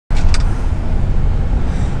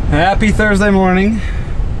Happy Thursday morning.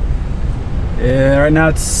 Right now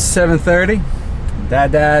it's 7:30.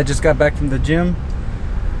 Dad just got back from the gym.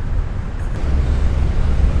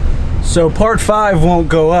 So part 5 won't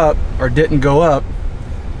go up, or didn't go up,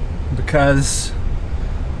 because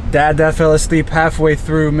Dad fell asleep halfway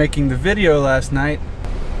through making the video last night.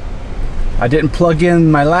 I didn't plug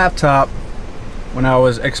in my laptop when I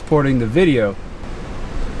was exporting the video.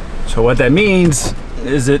 So what that means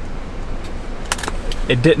is it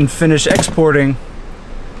didn't finish exporting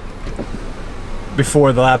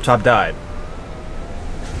before the laptop died.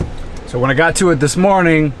 So when I got to it this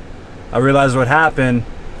morning, I realized what happened.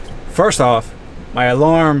 First off, my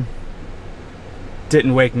alarm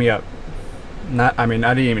didn't wake me up. I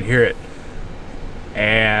didn't even hear it.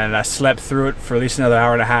 And I slept through it for at least another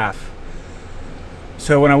hour and a half.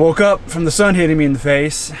 So when I woke up from the sun hitting me in the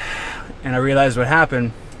face and I realized what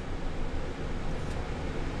happened,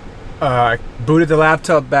 I booted the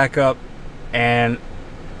laptop back up and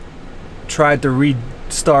tried to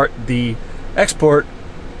restart the export.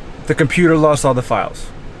 The computer lost all the files.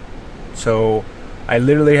 So I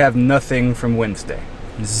literally have nothing from Wednesday.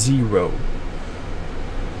 Zero.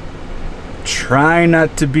 Try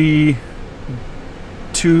not to be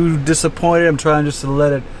too disappointed. I'm trying just to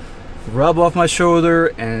let it rub off my shoulder,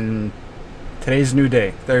 and today's a new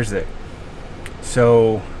day, Thursday.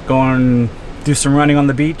 So going to do some running on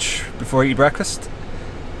the beach before I eat breakfast,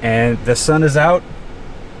 and the sun is out,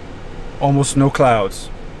 almost no clouds,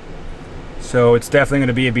 so it's definitely going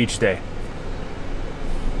to be a beach day.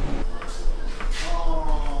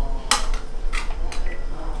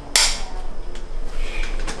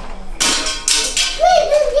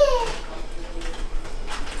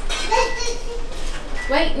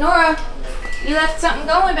 Wait, Nora, you left something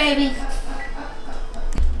going, baby.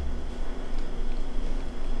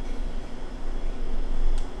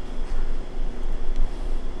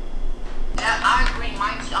 I agree,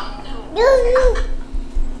 mine's yum too.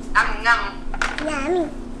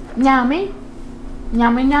 Yummy.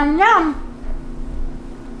 Yummy, yum, yum.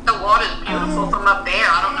 The water's beautiful from up there.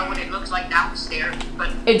 I don't know what it looks like downstairs, but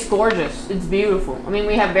It's gorgeous. It's beautiful. I mean,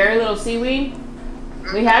 we have very little seaweed.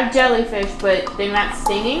 We have jellyfish, but they're not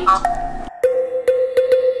stinging.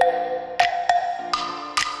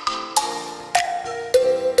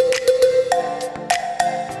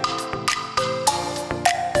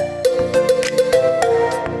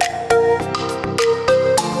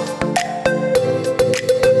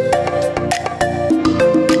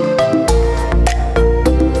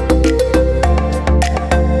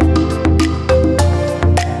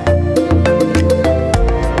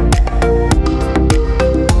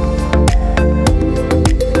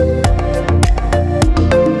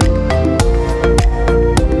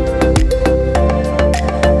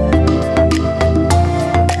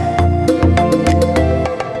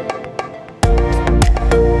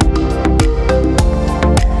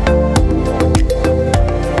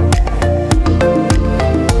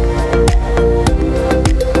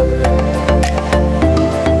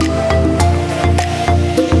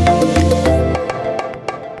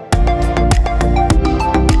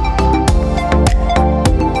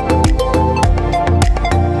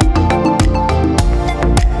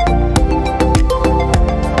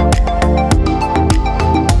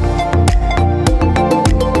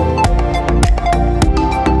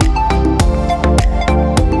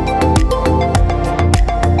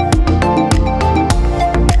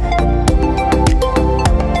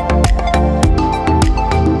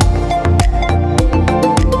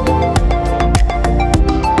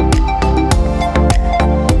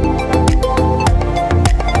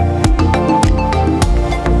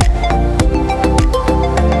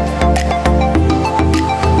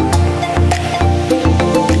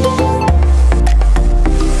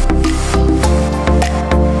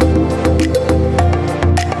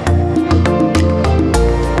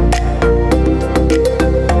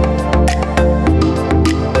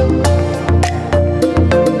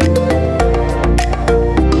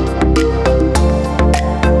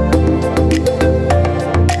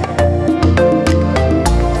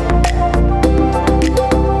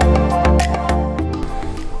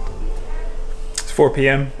 It's 4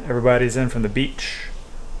 p.m. Everybody's in from the beach,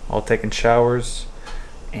 all taking showers,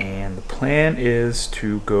 and the plan is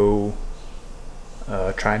to go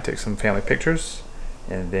try and take some family pictures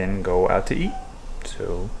and then go out to eat.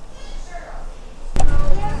 So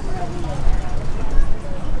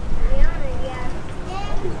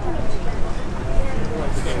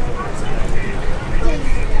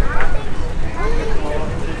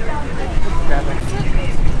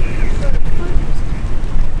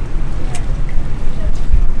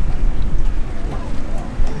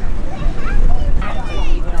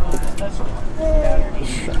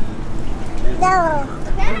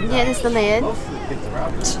Yeah, that's the lid.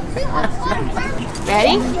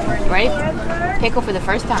 Ready? Ready? Pickle for the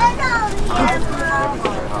first time.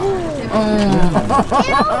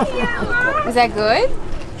 Is that good?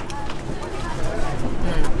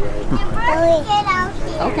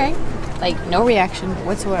 Okay. Like, no reaction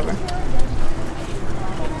whatsoever.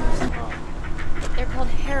 They're called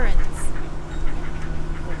herons.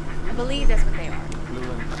 I believe that's what they are.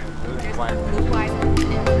 Blue and white.